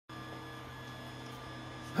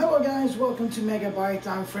Hello guys, welcome to Megabyte.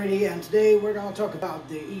 I'm Freddy, and today we're going to talk about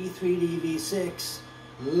the E3D V6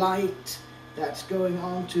 Lite that's going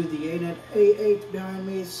on to the Anet A8 behind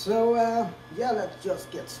me. So yeah, let's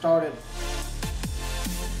just get started.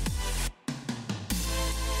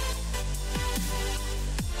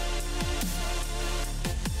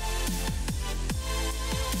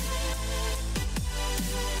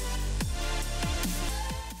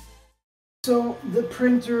 So the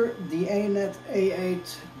printer, the Anet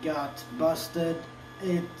A8, got busted.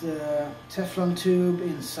 Teflon tube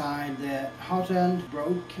inside the hot end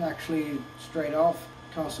broke actually straight off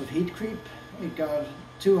because of heat creep. It got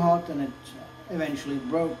too hot and it eventually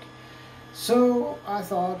broke. So I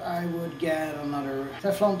thought I would get another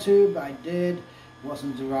Teflon tube. I did. It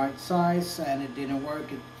wasn't the right size and it didn't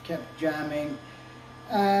work. It kept jamming.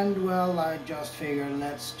 And well, I just figured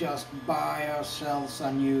let's just buy ourselves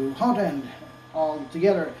a new hot end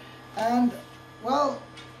altogether. And well,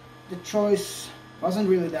 the choice wasn't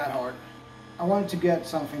really that hard. I wanted to get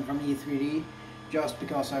something from E3D just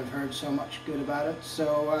because I've heard so much good about it.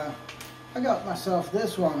 So I got myself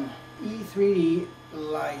this one, E3D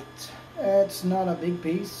Lite. It's not a big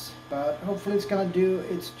piece, but hopefully it's gonna do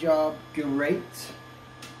its job great.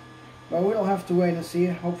 But we'll have to wait and see.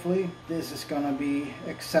 Hopefully this is gonna be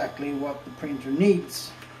exactly what the printer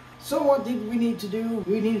needs. So what did we need to do?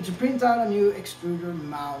 We needed to print out a new extruder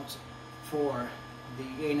mount for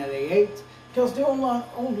the Anet A8 because the old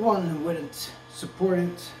one wouldn't support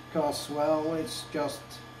it because, well, it's just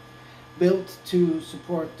built to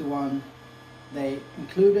support the one they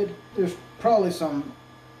included. There's probably some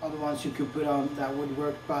other ones you could put on that would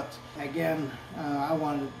work, but again, I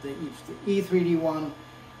wanted the E3D one,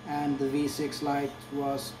 and the V6 Lite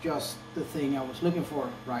was just the thing I was looking for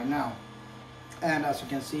right now. And as you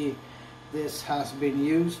can see, this has been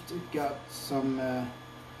used. It got some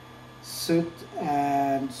soot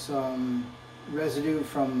and some residue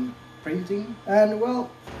from printing, and well,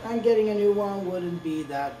 and getting a new one wouldn't be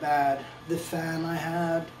that bad. The fan I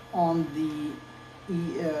had on the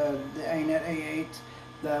Anet A8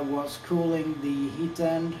 that was cooling the heat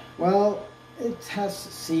end, well, it has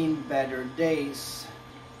seen better days.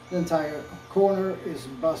 The entire corner is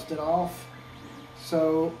busted off,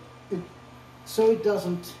 so it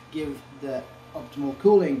doesn't give the optimal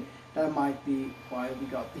cooling. That might be why we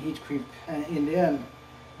got the heat creep in the end,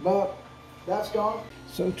 but that's gone.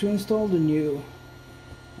 So to install the new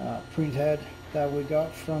print head that we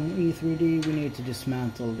got from E3D, we need to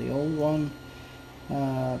dismantle the old one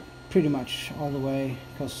pretty much all the way,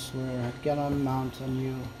 because we're gonna mount a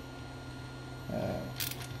new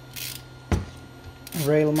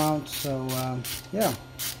rail mount. So yeah,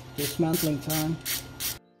 dismantling time.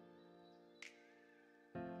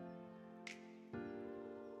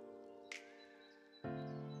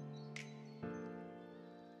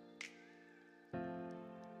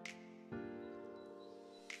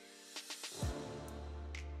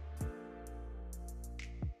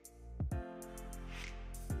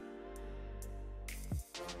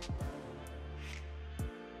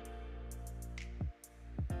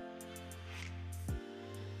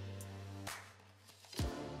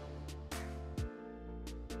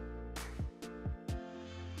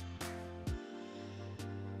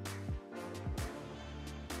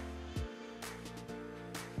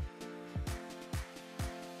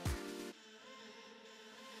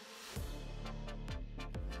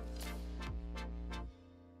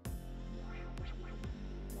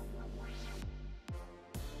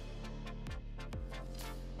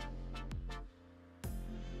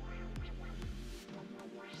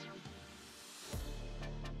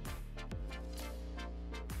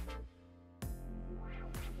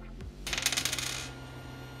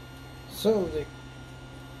 So the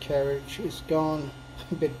carriage is gone,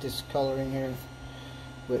 a bit discoloring here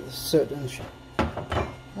with soot and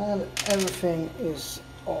everything is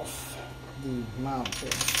off the mount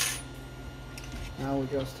here. Now we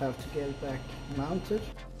just have to get it back mounted.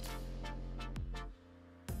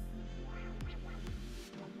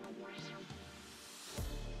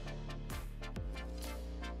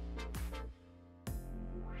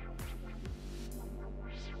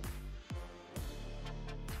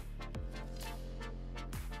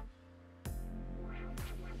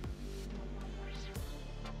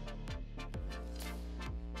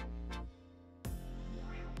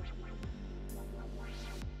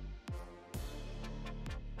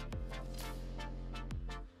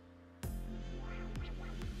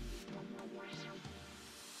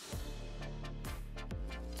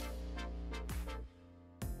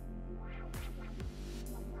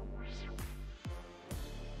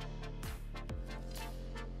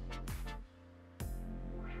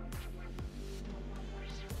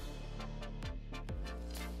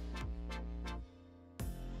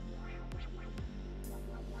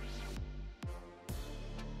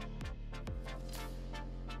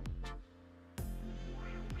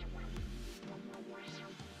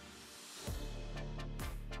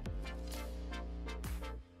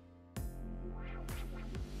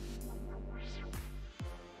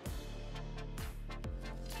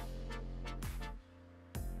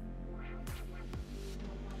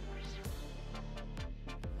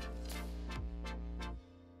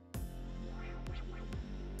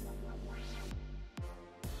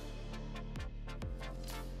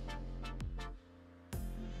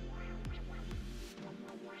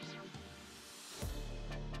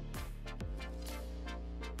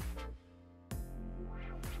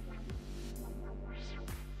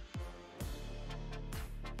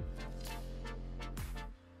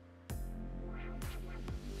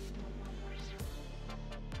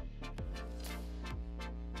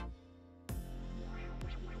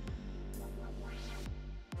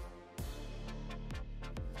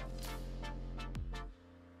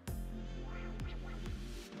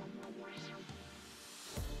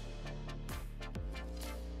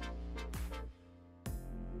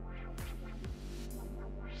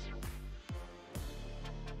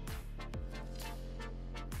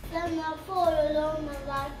 denna får du låna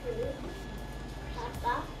verktyg,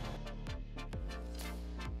 pappa.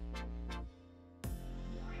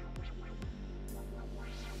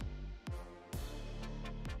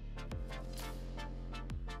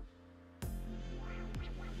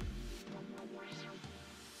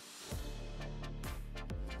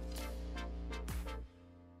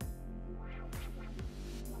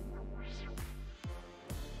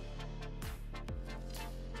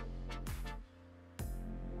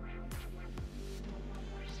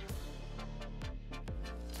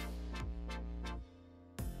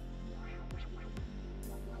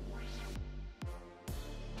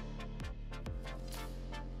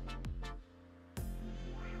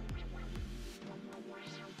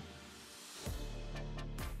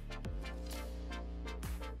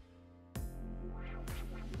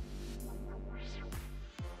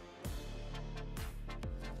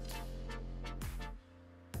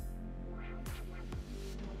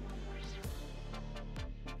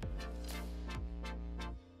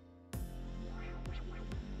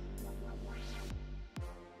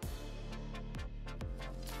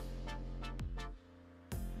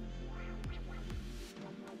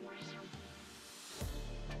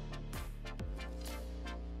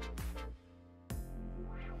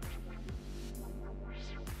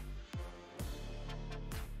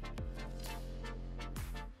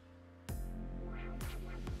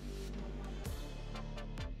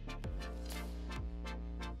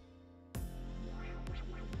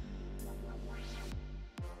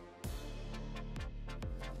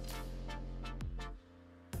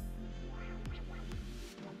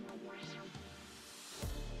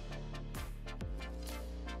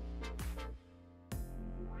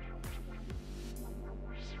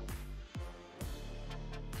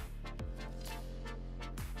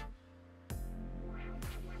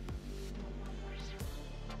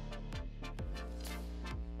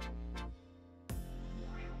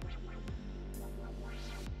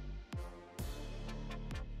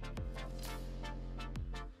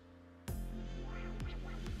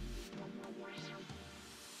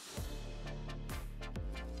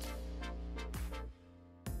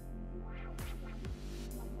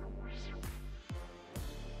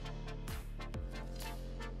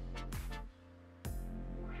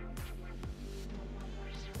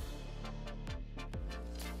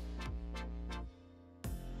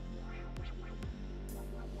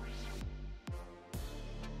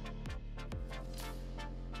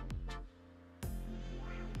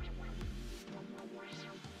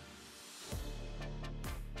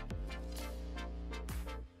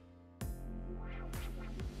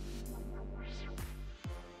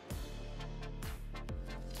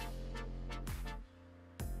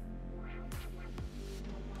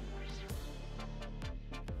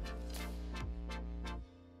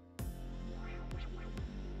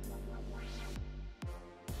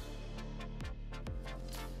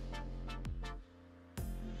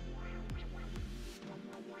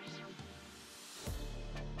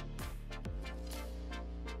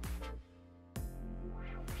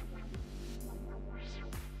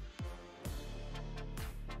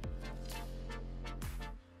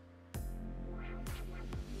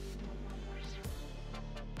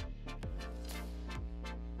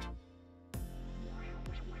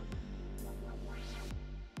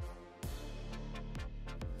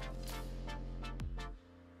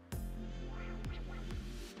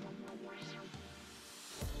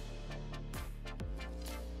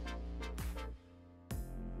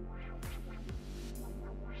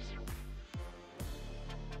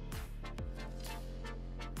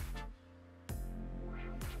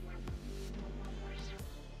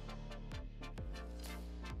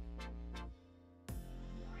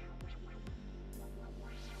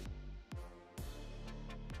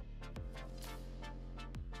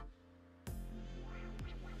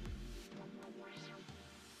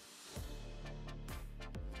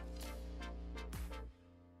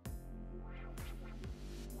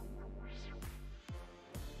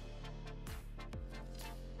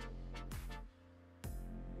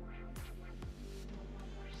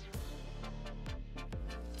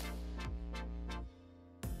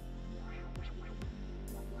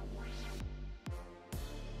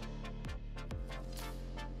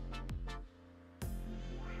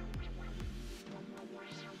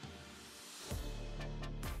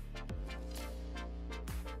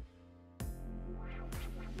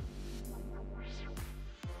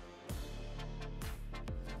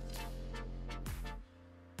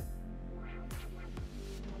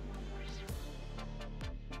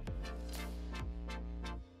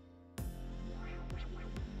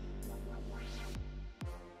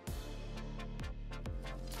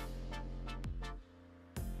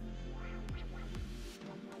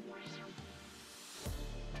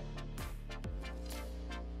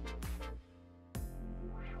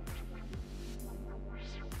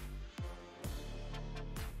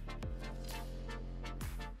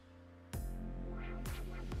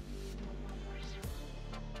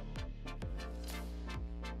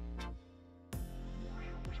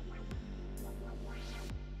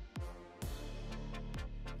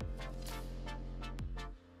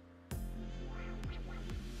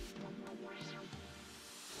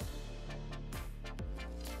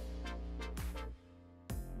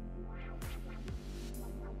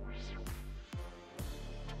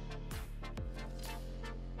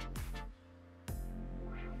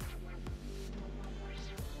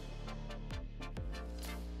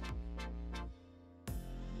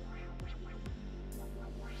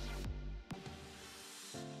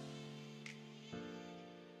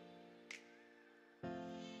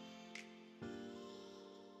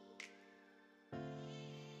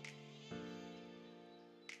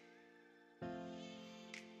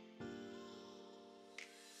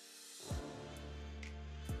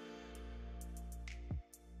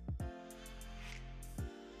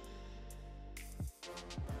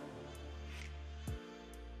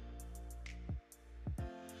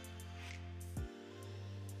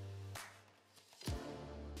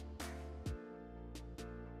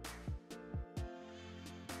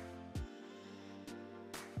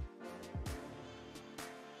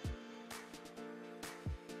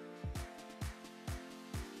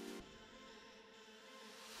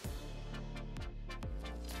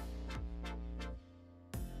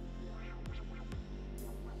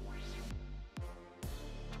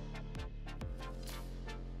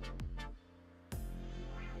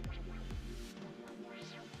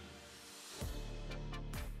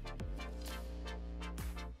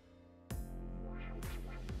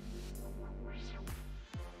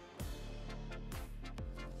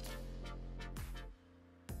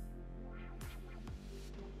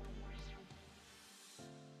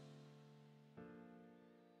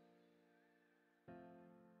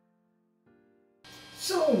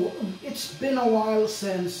 So, it's been a while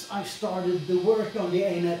since I started the work on the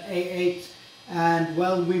Anet A8, and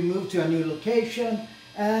well, we moved to a new location,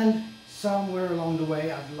 and somewhere along the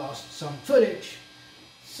way I've lost some footage.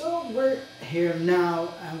 So we're here now,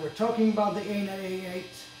 and we're talking about the Anet A8.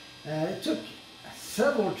 It took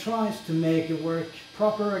several tries to make it work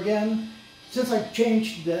proper again, since I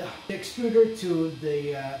changed the extruder to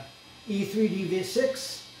the E3D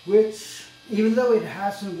V6, which, even though it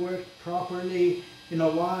hasn't worked properly in a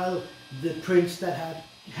while, the prints that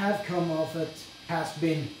have come off it has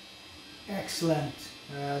been excellent.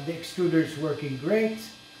 The extruder is working great.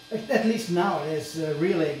 At least now it is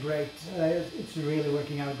really great. It's really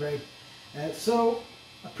working out great. So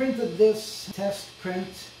I printed this test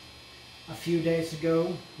print a few days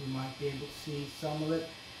ago. You might be able to see some of it.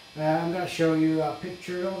 I'm going to show you a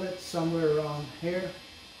picture of it somewhere around here.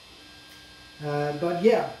 But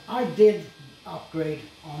yeah, I did upgrade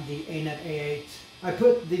on the Anet A8. I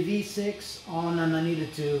put the V6 on, and I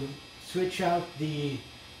needed to switch out the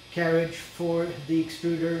carriage for the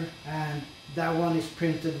extruder, and that one is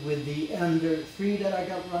printed with the Ender 3 that I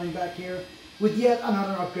got running back here. With yet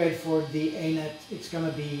another upgrade for the Anet, it's going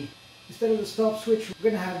to be, instead of the stop switch,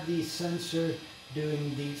 we're going to have the sensor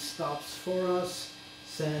doing the stops for us,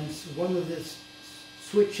 since one of the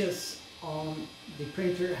switches on the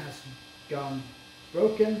printer has gone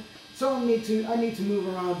broken. So I need to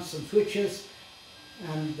move around some switches,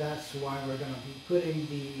 and that's why we're going to be putting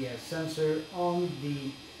the sensor on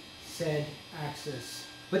the Z axis.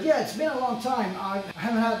 But yeah, it's been a long time. I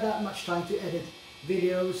haven't had that much time to edit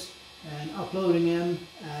videos and uploading them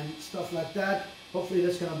and stuff like that. Hopefully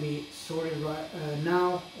that's going to be sorted right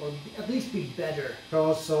now, or at least be better,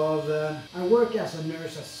 because of I work as a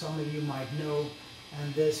nurse, as some of you might know,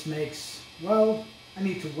 and this makes, well, I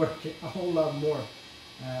need to work a whole lot more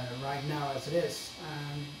right now as it is.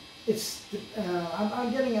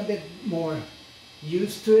 I'm getting a bit more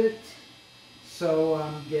used to it, so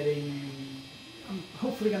I'm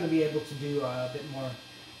hopefully going to be able to do a bit more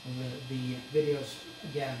of the videos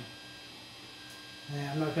again.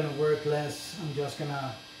 I'm not going to work less. I'm just going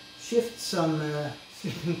to shift some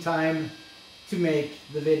sleeping time to make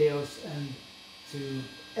the videos and to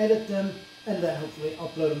edit them, and then hopefully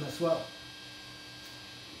upload them as well.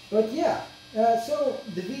 But yeah, so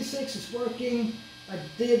the V6 is working. I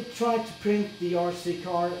did try to print the RC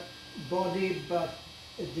car body, but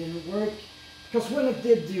it didn't work, because when it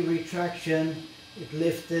did the retraction, it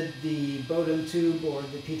lifted the Bowden tube or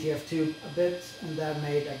the PTF tube a bit, and that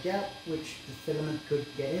made a gap which the filament could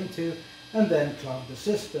get into, and then clog the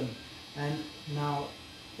system. And now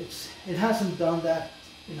it hasn't done that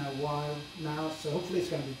in a while now, so hopefully it's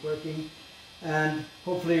going to be working. And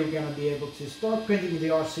hopefully we're going to be able to start printing the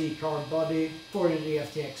RC car body for the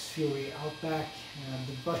FTX Fury Outback.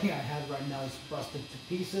 The body I have right now is busted to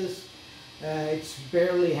pieces. It's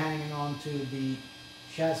barely hanging on to the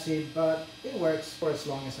chassis, but it works for as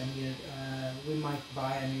long as I need it. We might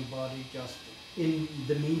buy a new body just in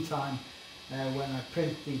the meantime when I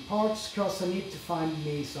print the parts, because I need to find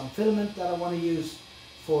me some filament that I want to use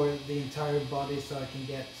for the entire body, so I can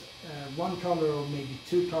get one color or maybe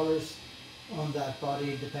two colors on that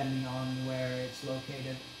body, depending on where it's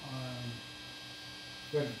located,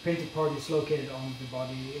 where the printed part is located on the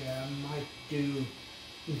body. I might do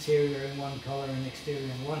interior in one color and exterior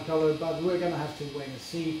in one color, but we're gonna have to wait and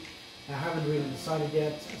see. I haven't really decided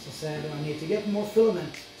yet. As I said, I need to get more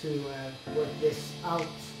filament to work this out.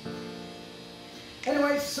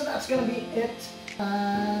 Anyways, so that's gonna be it,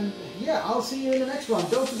 and yeah, I'll see you in the next one.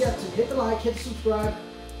 Don't forget to hit the like, hit subscribe,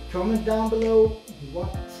 comment down below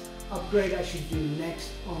what upgrade I should do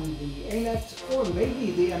next on the Anet, or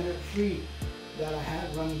maybe the Ender 3 that I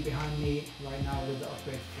have running behind me right now with the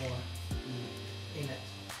upgrade for the Anet.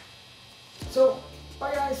 So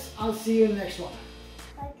Bye guys, I'll see you in the next one.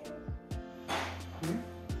 Okay. Hmm?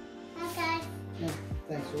 Okay. Yeah,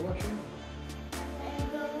 thanks for watching.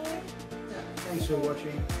 Yeah. Thanks for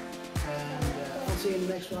watching. And I'll see you in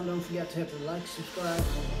the next one. Don't forget to hit the like, subscribe,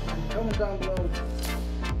 and comment down below.